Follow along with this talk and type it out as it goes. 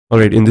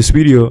Alright, in this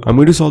video, I'm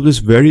going to solve this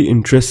very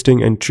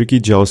interesting and tricky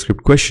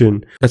JavaScript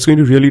question that's going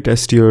to really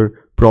test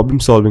your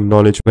problem-solving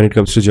knowledge when it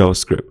comes to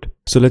JavaScript.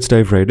 So let's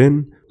dive right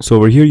in. So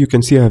over here, you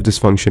can see I have this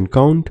function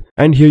count,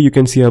 and here you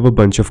can see I have a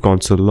bunch of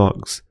console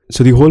logs.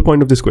 So the whole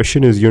point of this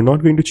question is you're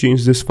not going to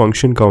change this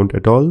function count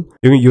at all.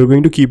 You're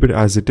going to keep it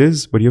as it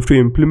is, but you have to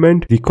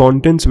implement the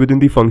contents within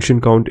the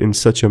function count in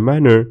such a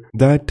manner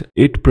that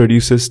it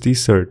produces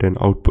these certain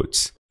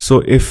outputs.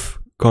 So if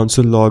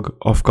console log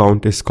of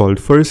count is called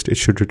first, it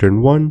should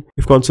return 1.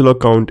 If console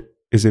log count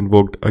is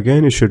invoked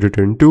again, it should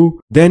return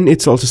 2. Then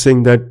it's also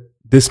saying that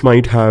this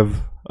might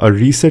have a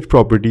reset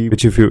property,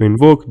 which if you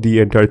invoke, the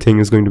entire thing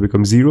is going to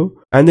become 0.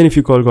 And then if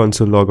you call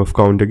console log of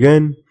count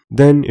again,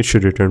 then it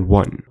should return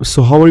 1.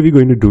 So how are we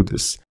going to do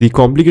this? The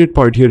complicated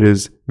part here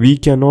is we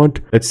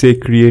cannot, let's say,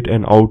 create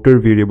an outer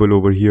variable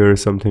over here,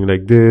 something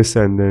like this,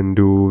 and then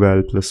do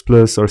val++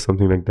 or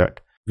something like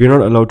that. We are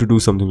not allowed to do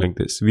something like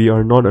this. We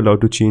are not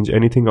allowed to change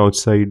anything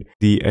outside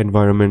the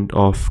environment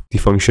of the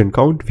function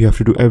count. We have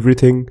to do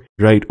everything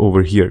right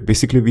over here.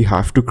 Basically, we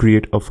have to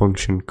create a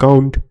function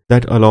count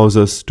that allows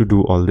us to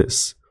do all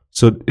this.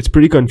 So it's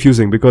pretty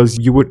confusing because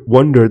you would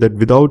wonder that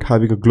without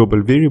having a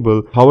global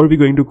variable, how are we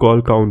going to call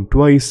count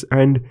twice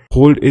and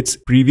hold its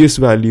previous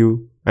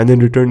value and then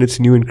return its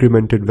new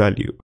incremented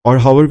value? Or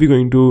how are we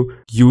going to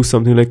use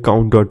something like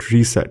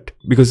count.reset?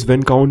 Because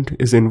when count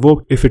is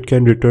invoked, if it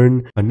can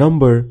return a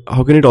number,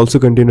 how can it also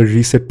contain a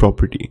reset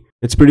property?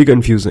 It's pretty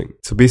confusing.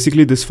 So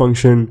basically this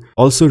function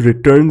also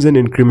returns an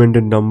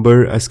incremented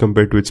number as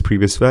compared to its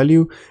previous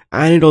value,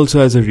 and it also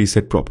has a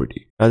reset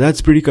property. Now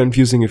that's pretty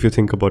confusing if you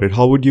think about it.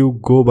 How would you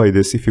go by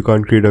this if you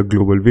can't create a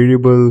global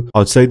variable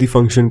outside the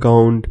function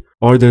count?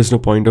 Or there's no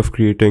point of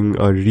creating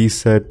a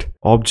reset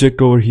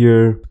object over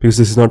here because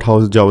this is not how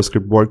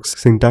JavaScript works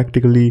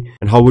syntactically.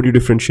 And how would you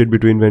differentiate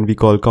between when we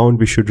call count,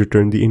 we should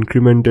return the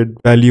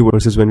incremented value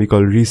versus when we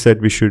call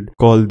reset, we should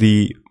call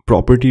the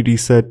property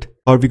reset?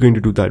 How are we going to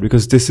do that?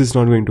 Because this is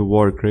not going to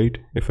work, right?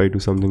 If I do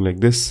something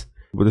like this,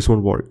 but this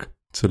won't work.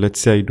 So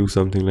let's say I do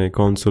something like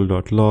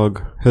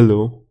console.log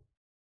hello.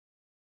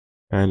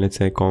 And let's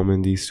say I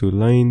comment these two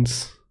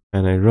lines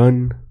and I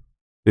run.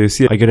 So you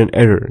see, I get an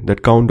error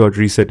that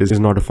count.reset is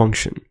not a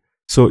function.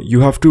 So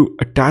you have to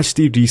attach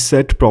the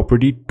reset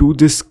property to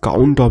this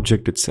count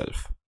object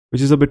itself,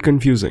 which is a bit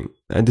confusing.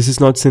 And this is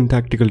not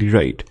syntactically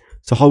right.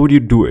 So how would you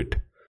do it?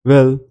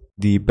 Well,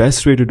 the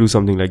best way to do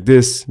something like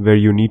this, where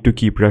you need to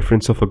keep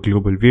reference of a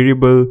global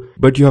variable,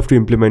 but you have to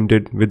implement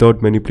it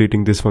without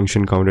manipulating this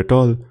function count at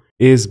all,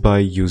 is by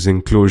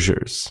using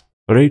closures.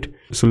 Alright,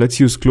 so let's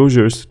use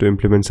closures to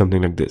implement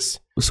something like this.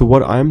 So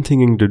what I'm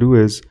thinking to do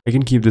is I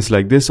can keep this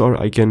like this, or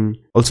I can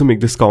also make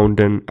this count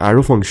an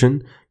arrow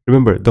function.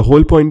 Remember, the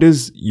whole point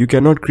is you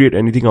cannot create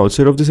anything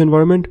outside of this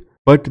environment,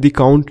 but the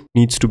count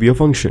needs to be a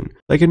function.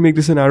 I can make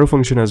this an arrow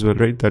function as well,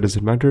 right? That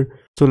doesn't matter.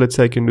 So let's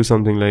say I can do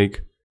something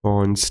like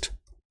const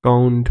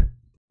count.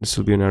 This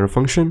will be an arrow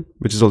function,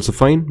 which is also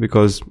fine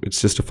because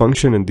it's just a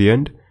function in the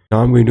end.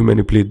 Now I'm going to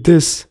manipulate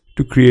this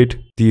to create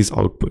these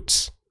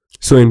outputs.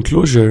 So in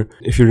closure,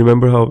 if you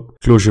remember how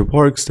closure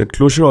works, that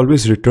closure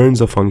always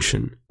returns a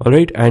function, all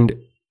right? And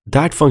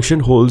that function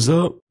holds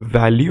a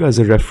value as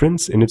a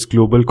reference in its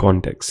global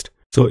context.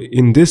 So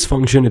in this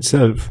function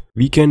itself,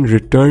 we can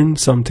return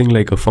something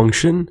like a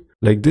function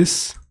like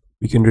this.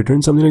 We can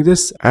return something like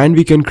this, and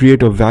we can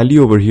create a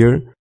value over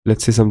here.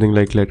 Let's say something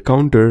like let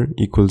counter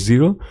equals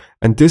 0.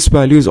 And this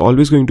value is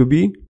always going to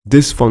be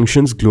this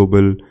function's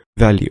global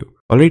value,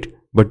 all right?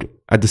 But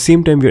at the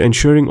same time, we're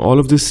ensuring all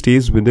of this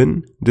stays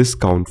within this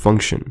count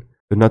function.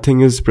 So nothing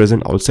is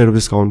present outside of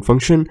this count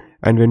function.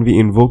 And when we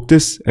invoke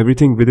this,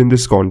 everything within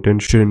this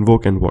content should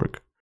invoke and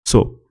work.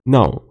 So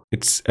now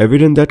it's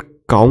evident that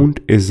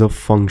count is a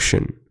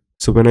function.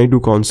 So when I do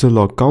console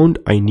log count,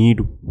 I need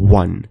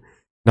 1.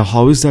 Now,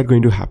 how is that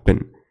going to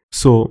happen?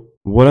 So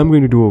what I'm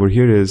going to do over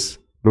here is,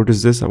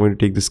 notice this, I'm going to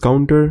take this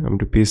counter, I'm going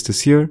to paste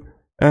this here,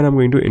 and I'm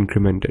going to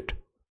increment it.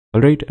 All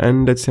right,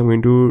 and let's say I'm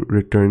going to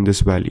return this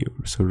value.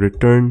 So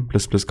return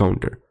 ++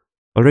 counter.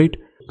 All right,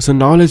 so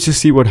now let's just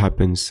see what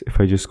happens if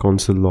I just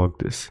console log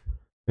this.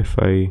 If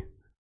I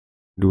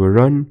do a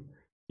run,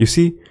 you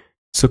see,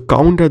 so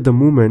count at the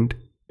moment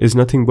is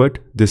nothing but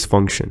this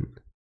function.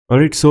 All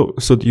right, so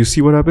you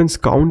see what happens?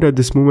 Count at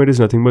this moment is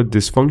nothing but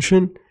this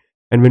function,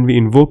 and when we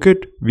invoke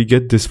it, we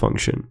get this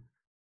function.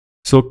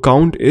 So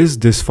count is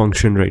this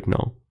function right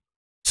now.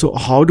 So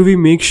how do we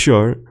make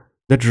sure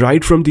that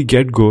right from the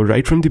get-go,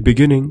 right from the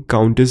beginning,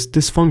 count is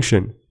this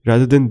function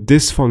rather than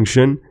this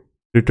function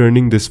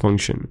returning this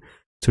function?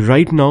 So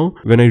right now,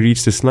 when I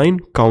reach this line,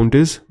 count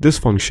is this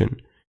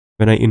function.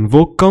 When I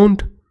invoke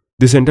count,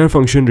 this entire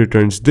function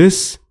returns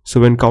this.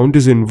 So when count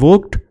is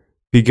invoked,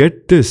 we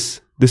get this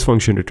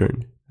function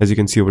returned, as you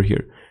can see over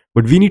here.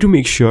 But we need to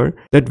make sure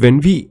that when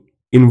we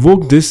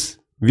invoke this,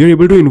 we are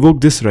able to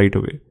invoke this right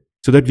away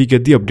so that we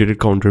get the updated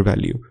counter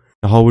value.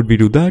 Now, how would we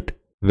do that?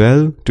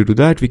 Well, to do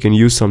that, we can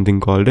use something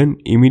called an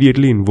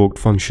immediately invoked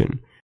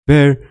function,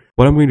 where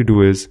what I'm going to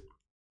do is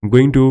I'm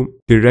going to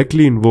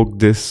directly invoke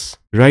this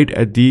right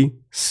at the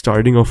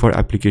starting of our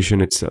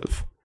application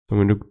itself. I'm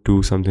going to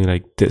do something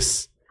like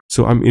this.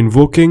 So I'm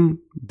invoking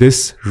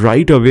this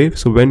right away.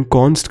 So when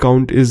const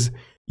count is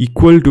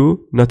equal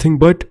to nothing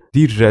but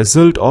the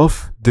result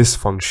of this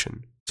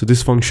function. So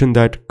this function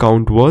that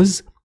count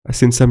was,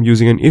 since I'm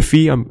using an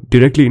iffy,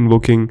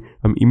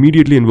 I'm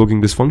immediately invoking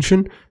this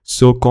function.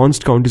 So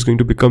const count is going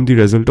to become the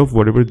result of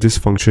whatever this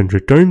function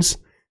returns,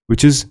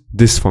 which is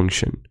this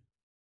function.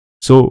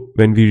 So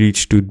when we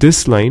reach to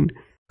this line,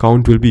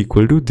 count will be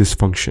equal to this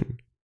function.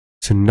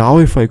 So now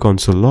if I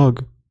console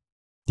log,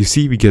 you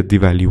see we get the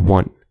value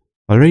 1.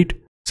 Alright.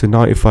 So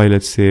now if I,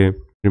 let's say,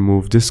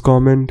 remove this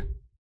comment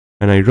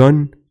and I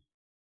run,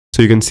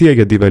 so you can see I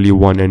get the value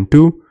 1 and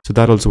 2. So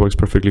that also works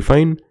perfectly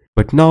fine.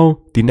 But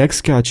now the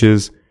next catch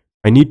is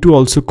I need to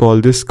also call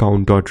this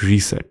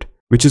count.reset,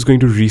 which is going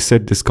to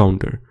reset this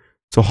counter.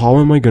 So how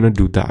am I going to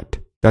do that?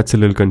 That's a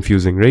little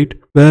confusing, right?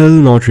 Well,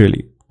 not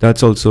really.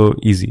 That's also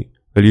easy.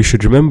 Well, you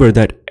should remember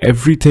that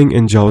everything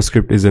in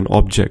JavaScript is an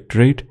object,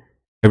 right?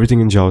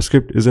 Everything in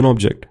JavaScript is an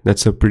object.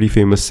 That's a pretty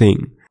famous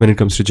saying when it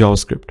comes to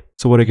JavaScript.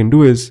 So what I can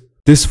do is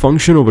this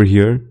function over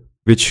here,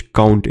 which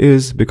count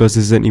is, because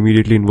this is an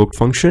immediately invoked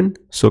function.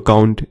 So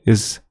count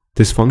is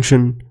this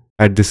function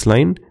at this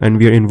line and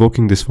we are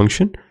invoking this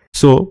function.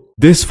 So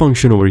this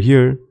function over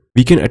here,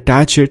 we can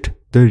attach it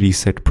the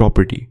reset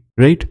property,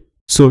 right?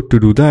 So to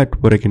do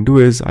that, what I can do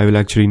is I will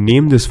actually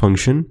name this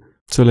function.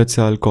 So let's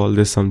say I'll call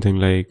this something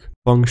like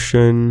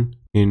function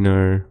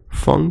inner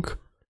func.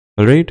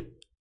 All right.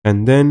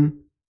 And then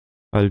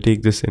I'll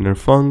take this inner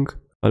func.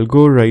 I'll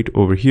go right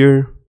over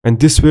here and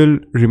this will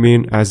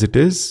remain as it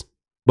is.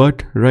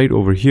 But right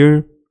over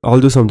here,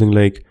 I'll do something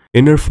like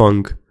inner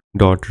func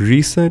dot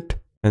reset.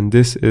 And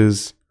this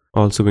is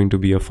also going to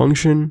be a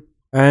function.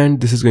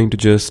 And this is going to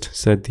just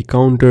set the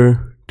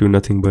counter to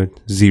nothing but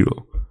 0.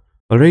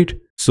 All right.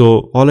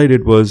 So all I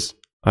did was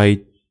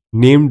I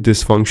named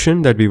this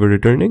function that we were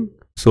returning.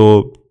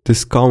 So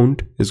this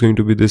count is going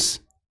to be this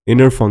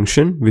inner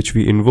function, which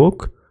we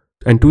invoke.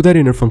 And to that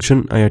inner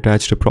function, I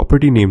attached a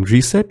property named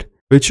reset,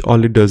 which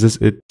all it does is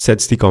it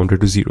sets the counter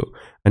to 0.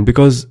 And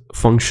because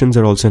functions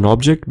are also an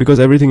object, because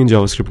everything in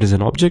JavaScript is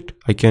an object,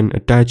 I can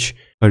attach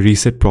a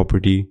reset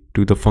property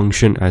to the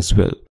function as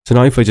well. So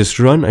now if I just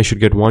run, I should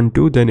get 1,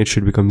 2, then it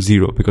should become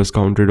 0 because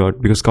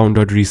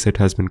count.reset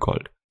has been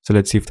called. So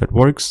let's see if that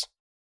works.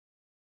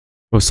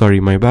 Oh, sorry,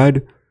 my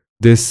bad.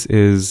 This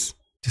is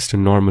just a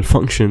normal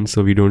function,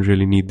 so we don't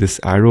really need this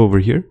arrow over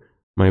here.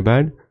 My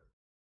bad.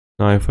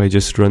 Now if I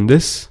just run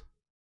this,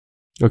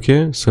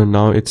 okay, so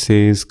now it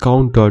says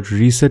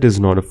count.reset is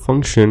not a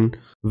function.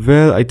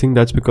 Well, I think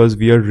that's because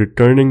we are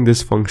returning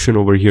this function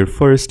over here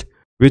first,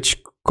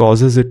 which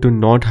causes it to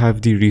not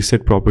have the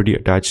reset property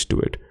attached to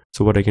it.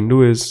 So what I can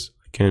do is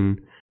I can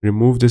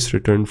remove this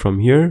return from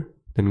here,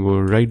 then go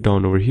right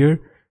down over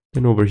here.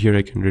 Then over here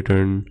I can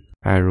return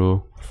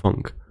arrow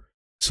func.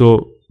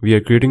 So we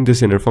are creating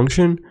this inner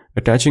function,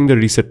 attaching the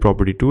reset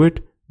property to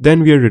it,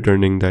 then we are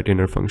returning that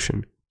inner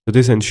function. So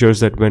this ensures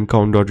that when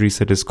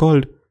count.reset is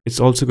called, it's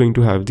also going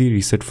to have the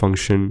reset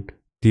function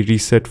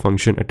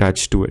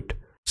attached to it.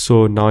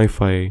 So now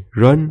if I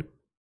run,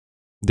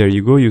 there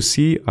you go, you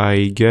see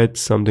I get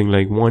something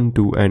like 1,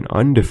 2 and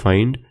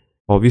undefined.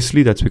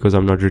 Obviously that's because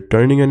I'm not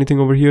returning anything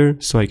over here.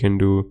 So I can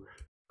do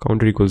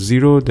counter equals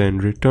 0, then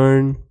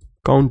return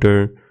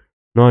counter.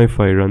 Now if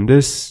I run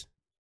this,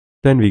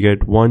 then we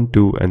get 1,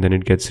 2 and then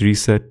it gets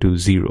reset to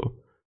 0.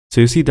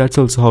 So you see that's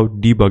also how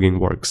debugging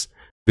works.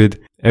 With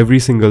every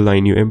single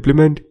line you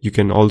implement, you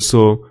can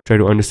also try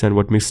to understand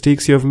what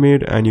mistakes you have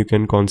made and you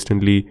can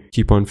constantly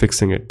keep on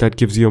fixing it. That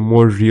gives you a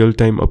more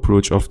real-time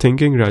approach of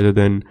thinking rather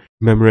than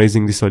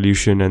memorizing the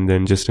solution and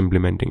then just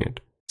implementing it.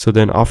 So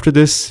then after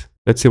this,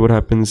 let's say what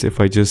happens if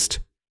I just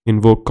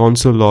invoke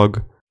console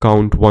log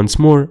count once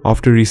more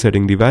after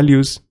resetting the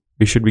values,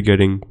 we should be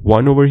getting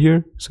 1 over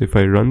here. So if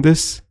I run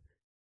this,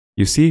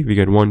 you see we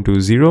get 1,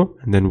 2, 0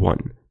 and then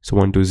 1. So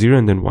 1, 2, 0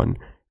 and then 1.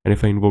 And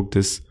if I invoke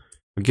this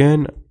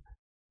again,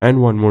 and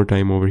one more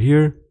time over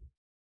here,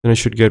 then I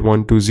should get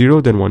 1, 2,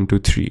 0, then 1, 2,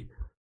 3.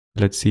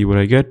 Let's see what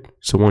I get.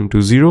 So 1,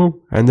 2,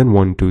 0, and then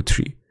 1, 2,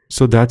 3.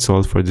 So that's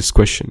all for this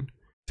question.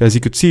 So as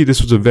you could see,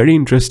 this was a very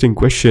interesting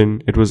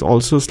question. It was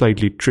also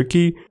slightly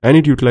tricky, and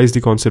it utilized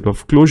the concept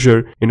of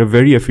closure in a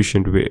very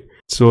efficient way.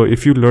 So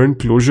if you learn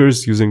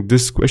closures using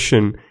this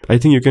question, I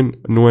think you can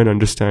know and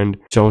understand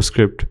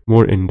JavaScript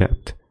more in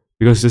depth.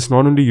 Because this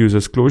not only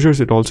uses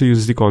closures, it also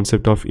uses the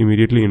concept of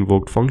immediately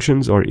invoked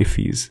functions or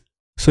iffies.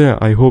 So yeah,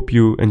 I hope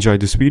you enjoyed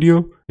this video.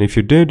 And if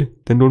you did,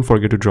 then don't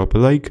forget to drop a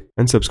like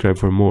and subscribe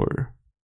for more.